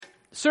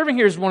serving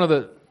here is one of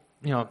the,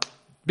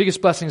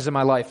 biggest blessings in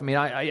my life. I mean,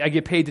 I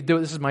get paid to do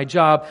it. This is my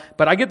job,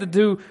 but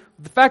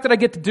the fact that I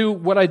get to do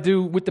what I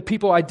do with the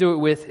people I do it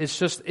with,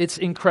 it's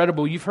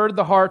incredible. You've heard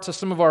the hearts of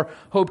some of our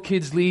Hope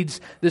Kids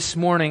leads this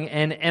morning,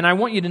 and I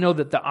want you to know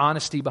that the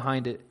honesty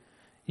behind it.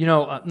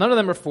 None of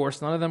them are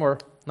forced. None of them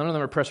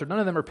are pressured. None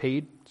of them are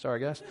paid.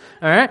 Sorry, guys.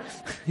 All right?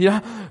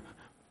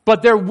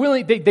 But they're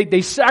willing,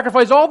 they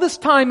sacrifice all this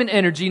time and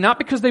energy, not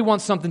because they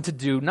want something to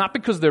do, not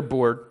because they're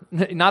bored,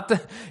 not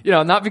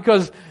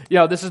because,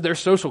 this is their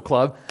social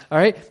club, all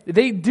right?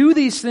 They do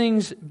these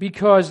things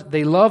because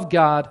they love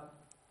God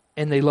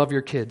and they love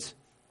your kids.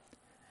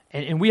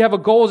 And we have a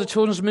goal as a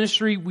children's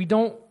ministry. We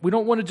don't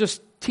want to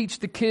just teach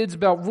the kids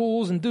about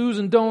rules and do's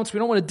and don'ts. We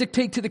don't want to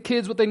dictate to the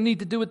kids what they need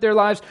to do with their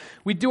lives.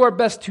 We do our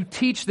best to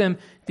teach them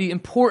the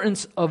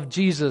importance of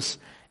Jesus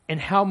and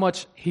how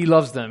much He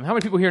loves them. How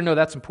many people here know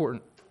that's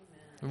important?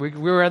 We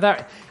were at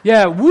that.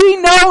 Yeah, we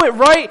know it,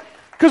 right?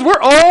 Because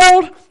we're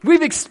old.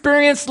 We've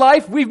experienced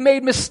life. We've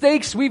made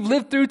mistakes. We've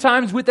lived through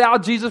times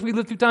without Jesus. We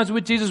lived through times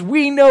with Jesus.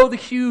 We know the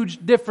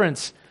huge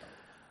difference.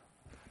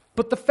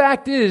 But the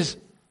fact is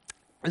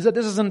that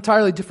this is an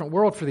entirely different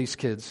world for these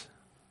kids.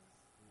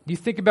 You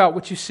think about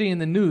what you see in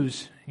the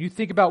news. You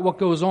think about what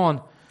goes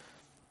on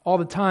all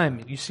the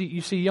time. You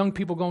see young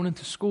people going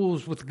into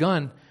schools with a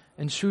gun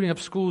and shooting up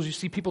schools. You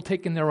see people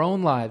taking their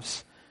own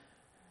lives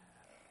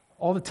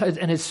all the time,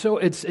 and it's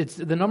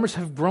the numbers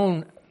have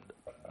grown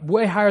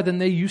way higher than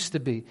they used to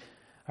be.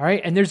 All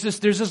right, and there's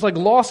this like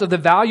loss of the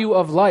value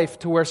of life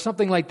to where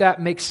something like that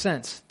makes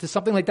sense. To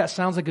something like that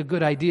sounds like a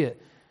good idea.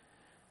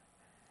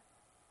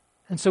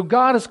 And so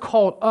God has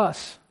called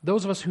us,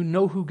 those of us who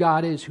know who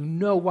God is, who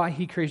know why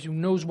He creates, who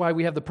knows why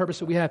we have the purpose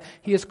that we have.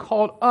 He has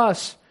called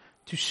us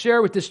to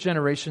share with this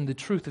generation the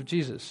truth of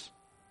Jesus.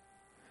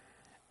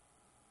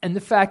 And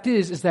the fact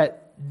is that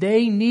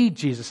they need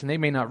Jesus, and they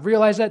may not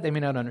realize that, they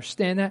may not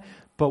understand that,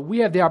 but we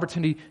have the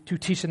opportunity to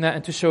teach them that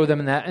and to show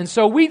them that. And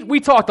so we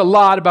talked a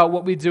lot about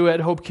what we do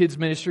at Hope Kids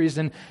Ministries,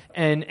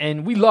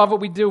 and we love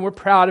what we do, and we're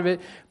proud of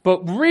it.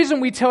 But the reason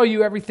we tell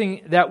you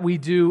everything that we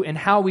do and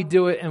how we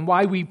do it and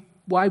why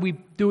we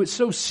do it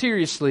so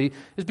seriously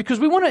is because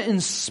we want to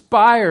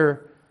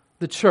inspire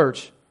the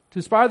church, to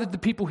inspire the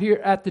people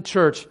here at the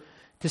church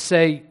to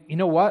say, you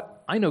know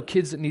what? I know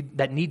kids that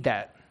need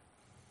that.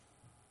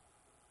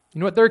 You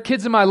know what? There are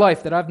kids in my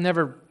life that I've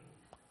never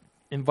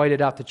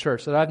invited out to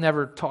church, that I've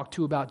never talked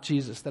to about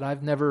Jesus, that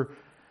I've never,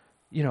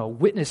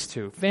 witnessed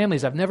to,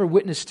 families I've never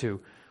witnessed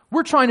to.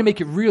 We're trying to make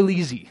it real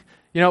easy.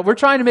 We're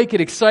trying to make it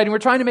exciting. We're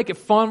trying to make it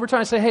fun. We're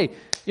trying to say, hey,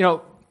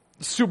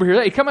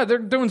 superheroes. Hey, come on! They're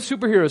doing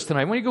superheroes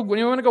tonight. When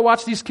you want to go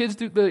watch these kids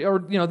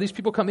these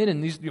people come in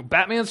and these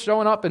Batman's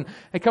showing up and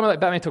hey, come on!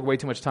 Batman took way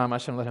too much time. I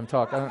shouldn't let him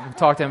talk. I don't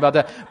talk to him about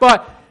that.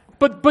 But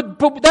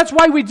that's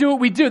why we do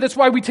what we do. That's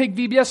why we take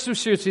VBS so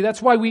seriously.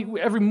 That's why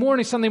every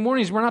morning, Sunday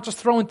mornings, we're not just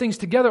throwing things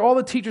together. All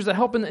the teachers that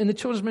help in the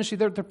children's ministry,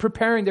 they're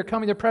preparing, they're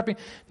coming, they're prepping,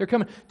 they're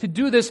coming to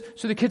do this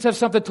so the kids have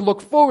something to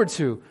look forward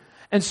to.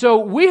 And so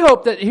we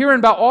hope that hearing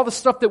about all the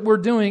stuff that we're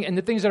doing and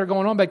the things that are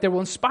going on back there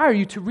will inspire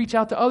you to reach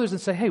out to others and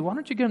say, hey, why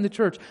don't you get them to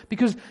church?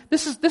 Because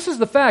this is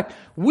the fact.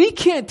 We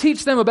can't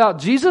teach them about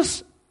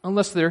Jesus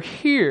unless they're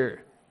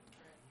here.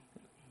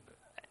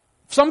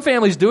 Some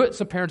families do it,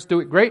 some parents do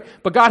it great,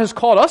 but God has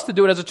called us to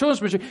do it as a children's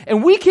ministry,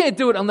 and we can't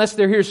do it unless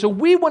they're here. So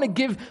we want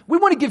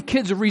to give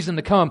kids a reason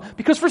to come,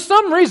 because for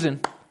some reason,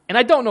 and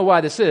I don't know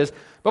why this is,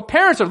 but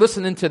parents are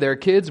listening to their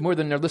kids more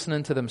than they're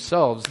listening to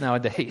themselves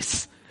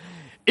nowadays.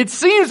 It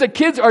seems that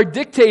kids are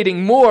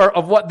dictating more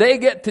of what they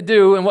get to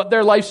do and what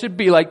their life should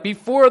be like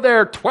before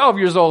they're 12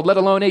 years old, let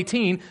alone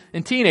 18,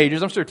 and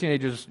teenagers. I'm sure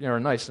teenagers are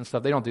nice and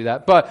stuff. They don't do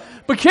that. But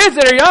kids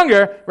that are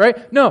younger,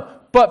 right? No.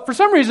 But for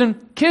some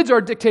reason, kids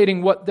are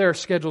dictating what their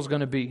schedule's going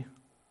to be,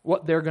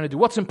 what they're going to do,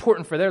 what's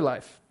important for their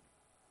life.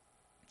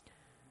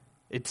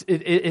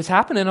 It's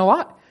happening a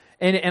lot.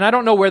 And I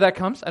don't know where that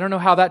comes. I don't know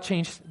how that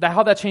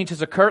change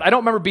has occurred. I don't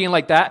remember being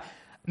like that.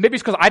 Maybe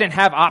it's because I didn't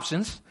have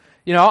options.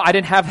 I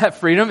didn't have that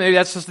freedom. Maybe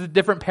that's just a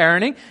different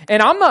parenting.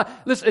 And I'm not,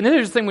 listen, and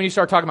here's the thing when you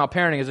start talking about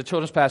parenting as a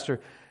children's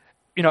pastor,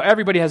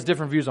 everybody has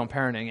different views on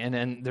parenting,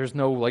 and there's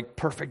no like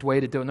perfect way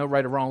to do it, no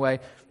right or wrong way.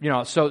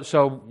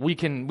 So we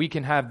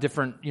can have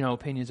different,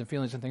 opinions and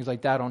feelings and things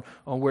like that on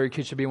where your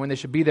kids should be and when they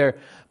should be there.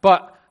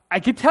 But I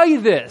can tell you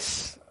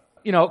this,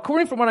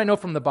 according from what I know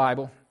from the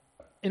Bible,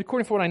 and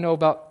according from what I know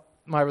about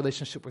my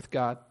relationship with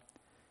God,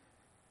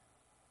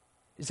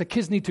 is that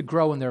kids need to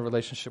grow in their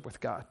relationship with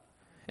God.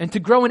 And to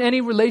grow in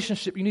any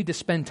relationship, you need to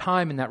spend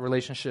time in that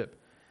relationship.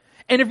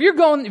 And if you're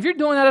doing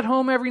that at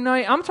home every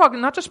night, I'm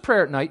talking not just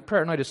prayer at night.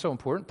 Prayer at night is so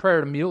important. Prayer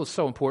at a meal is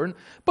so important.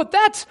 But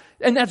that's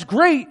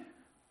great.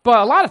 But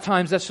a lot of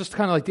times that's just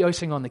kind of like the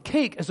icing on the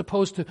cake as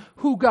opposed to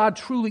who God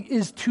truly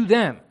is to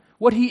them,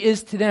 what He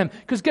is to them.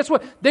 Because guess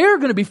what? They're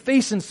going to be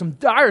facing some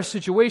dire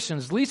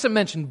situations. Lisa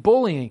mentioned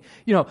bullying.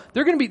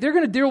 They're going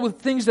to deal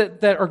with things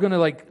that are going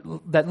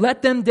to that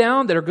let them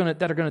down, that are going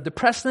to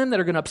depress them, that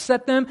are going to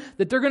upset them,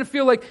 that they're going to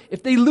feel like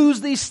if they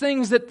lose these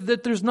things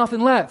that there's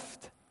nothing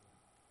left.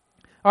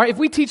 All right, if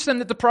we teach them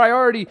that the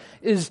priority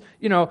is,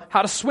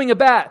 how to swing a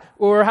bat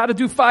or how to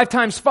do 5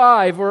 times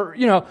 5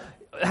 or,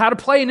 how to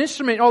play an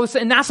instrument, all this,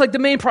 and that's like the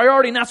main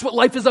priority, and that's what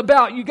life is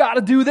about. You got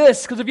to do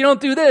this, because if you don't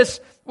do this,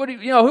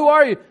 who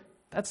are you?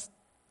 That's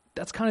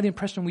kind of the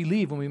impression we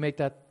leave when we make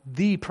that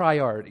the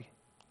priority.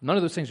 None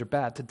of those things are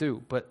bad to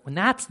do, but when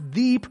that's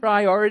the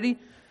priority,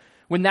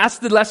 when that's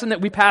the lesson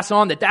that we pass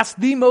on, that's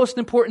the most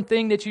important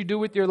thing that you do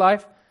with your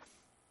life,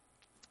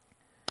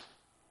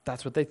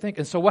 that's what they think.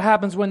 And so what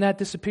happens when that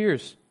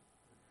disappears?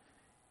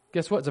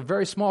 Guess what? It's a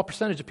very small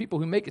percentage of people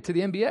who make it to the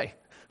NBA.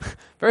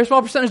 Very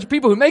small percentage of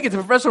people who make it to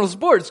professional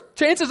sports.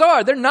 Chances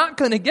are they're not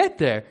going to get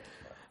there.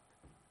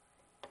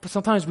 But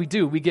sometimes we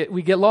do. We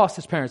get lost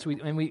as parents. We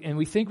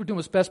think we're doing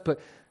what's best, but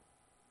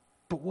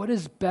what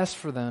is best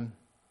for them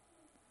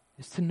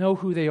is to know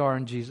who they are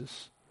in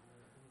Jesus.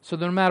 So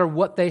that no matter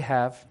what they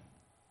have,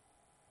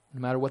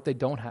 no matter what they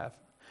don't have,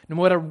 no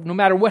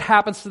matter what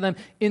happens to them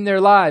in their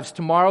lives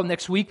tomorrow,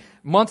 next week,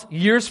 months,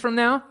 years from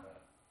now,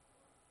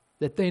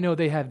 that they know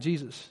they have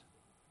Jesus.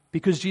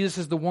 Because Jesus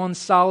is the one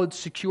solid,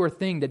 secure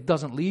thing that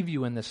doesn't leave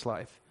you in this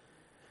life.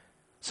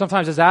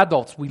 Sometimes as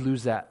adults, we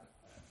lose that.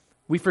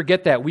 We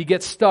forget that. We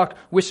get stuck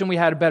wishing we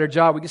had a better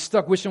job. We get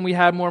stuck wishing we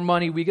had more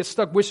money. We get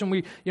stuck wishing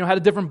we had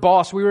a different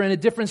boss. We were in a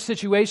different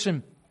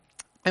situation.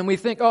 And we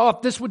think,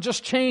 if this would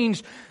just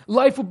change,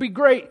 life would be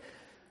great.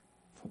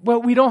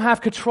 Well, we don't have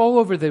control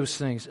over those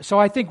things. So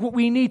I think what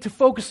we need to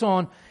focus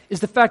on is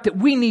the fact that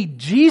we need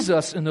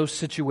Jesus in those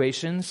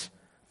situations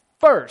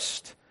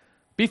first.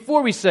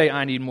 Before we say,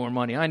 I need more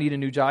money, I need a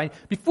new job.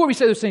 Before we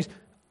say those things,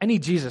 I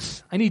need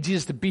Jesus. I need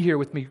Jesus to be here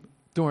with me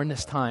during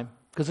this time,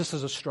 because this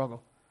is a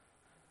struggle.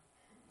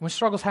 When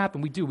struggles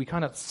happen, we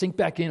kind of sink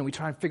back in and we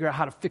try and figure out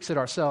how to fix it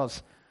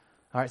ourselves.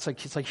 All right,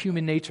 it's like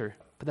human nature,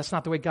 but that's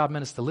not the way God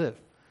meant us to live.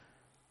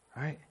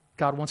 All right?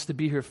 God wants to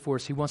be here for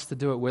us. He wants to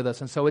do it with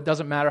us. And so it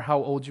doesn't matter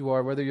how old you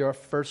are, whether you're a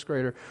first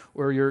grader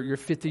or you're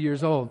 50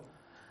 years old.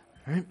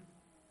 All right?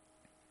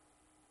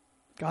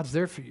 God's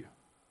there for you.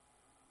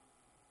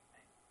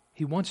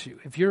 He wants you.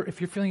 If you're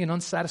feeling an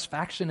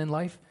unsatisfaction in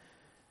life,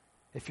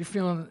 if you're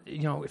feeling,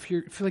 if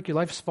you feel like your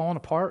life is falling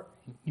apart,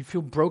 you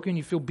feel broken,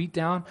 you feel beat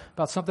down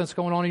about something that's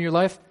going on in your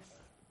life,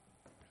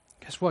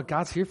 guess what?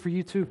 God's here for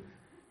you too.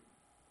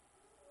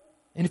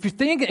 And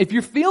if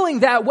you're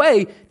feeling that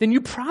way, then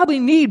you probably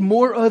need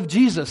more of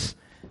Jesus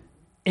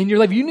in your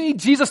life. You need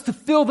Jesus to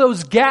fill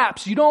those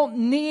gaps. You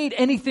don't need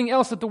anything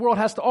else that the world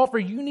has to offer.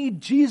 You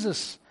need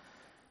Jesus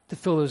to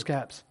fill those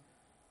gaps.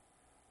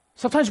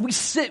 Sometimes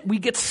we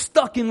get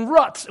stuck in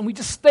ruts, and we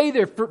just stay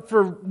there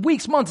for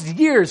weeks, months,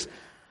 years.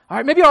 All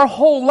right, maybe our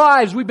whole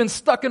lives we've been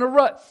stuck in a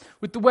rut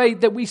with the way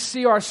that we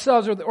see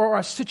ourselves or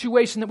our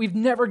situation that we've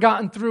never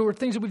gotten through or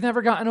things that we've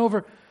never gotten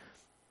over.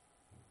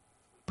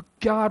 But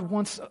God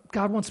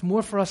wants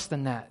more for us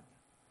than that.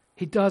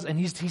 He does, and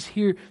He's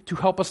here to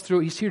help us through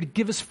it. He's here to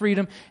give us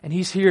freedom, and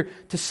He's here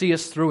to see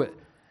us through it.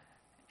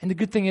 And the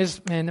good thing is,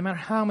 man, no matter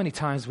how many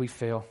times we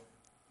fail,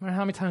 no matter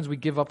how many times we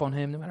give up on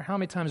Him, no matter how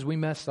many times we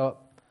mess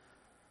up,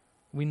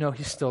 we know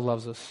He still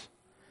loves us.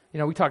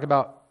 We talk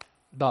about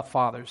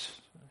fathers.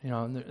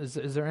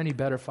 Is there any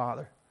better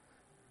father?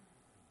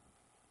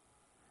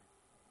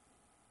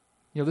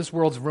 This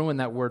world's ruined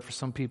that word for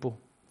some people.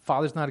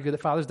 Father's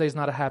Day is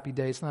not a happy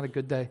day. It's not a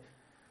good day.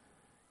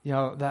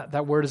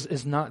 That word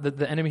is not,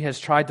 the enemy has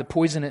tried to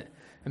poison it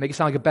and make it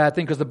sound like a bad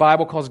thing, because the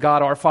Bible calls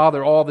God our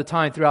Father all the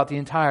time throughout the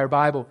entire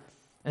Bible.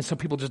 And some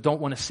people just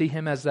don't want to see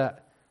Him as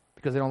that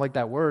because they don't like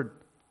that word.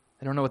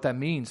 They don't know what that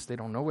means. They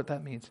don't know what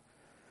that means.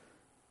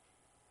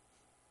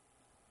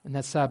 And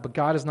that's sad, but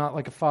God is not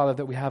like a father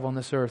that we have on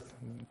this earth.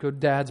 Good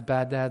dads,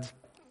 bad dads.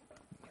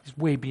 He's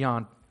way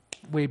beyond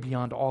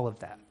all of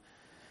that.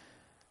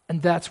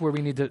 And that's where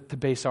we need to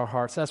base our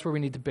hearts. That's where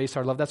we need to base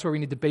our love. That's where we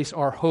need to base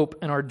our hope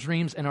and our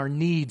dreams and our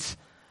needs.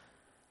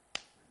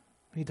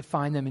 We need to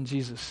find them in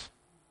Jesus.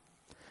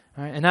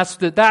 All right? And that's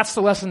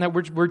the lesson that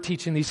we're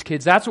teaching these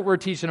kids. That's what we're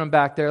teaching them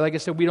back there. Like I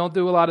said, we don't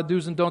do a lot of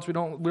do's and don'ts. We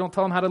don't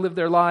tell them how to live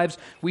their lives.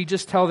 We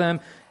just tell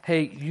them,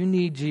 hey, you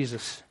need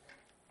Jesus.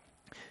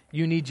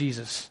 You need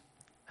Jesus.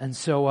 And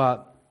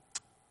so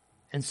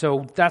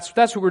that's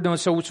what we're doing.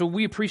 So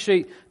we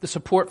appreciate the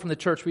support from the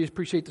church. We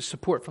appreciate the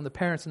support from the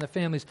parents and the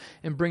families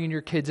in bringing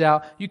your kids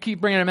out. You keep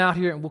bringing them out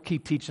here, and we'll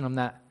keep teaching them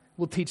that.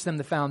 We'll teach them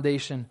the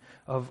foundation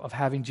of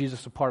having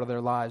Jesus a part of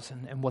their lives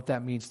and what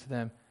that means to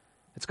them.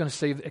 It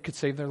could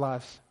save their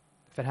lives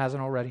if it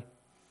hasn't already.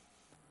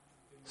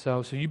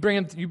 So you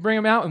bring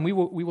them out, and we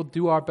will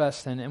do our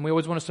best, and we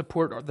always want to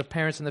support the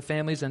parents and the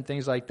families and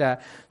things like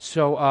that.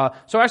 So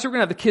actually, we're going to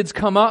have the kids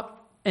come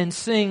up and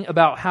sing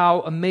about how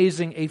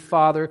amazing a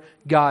Father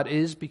God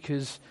is,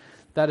 because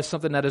that is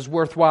something that is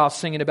worthwhile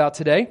singing about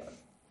today.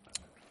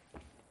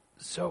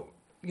 So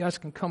you guys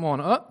can come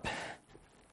on up.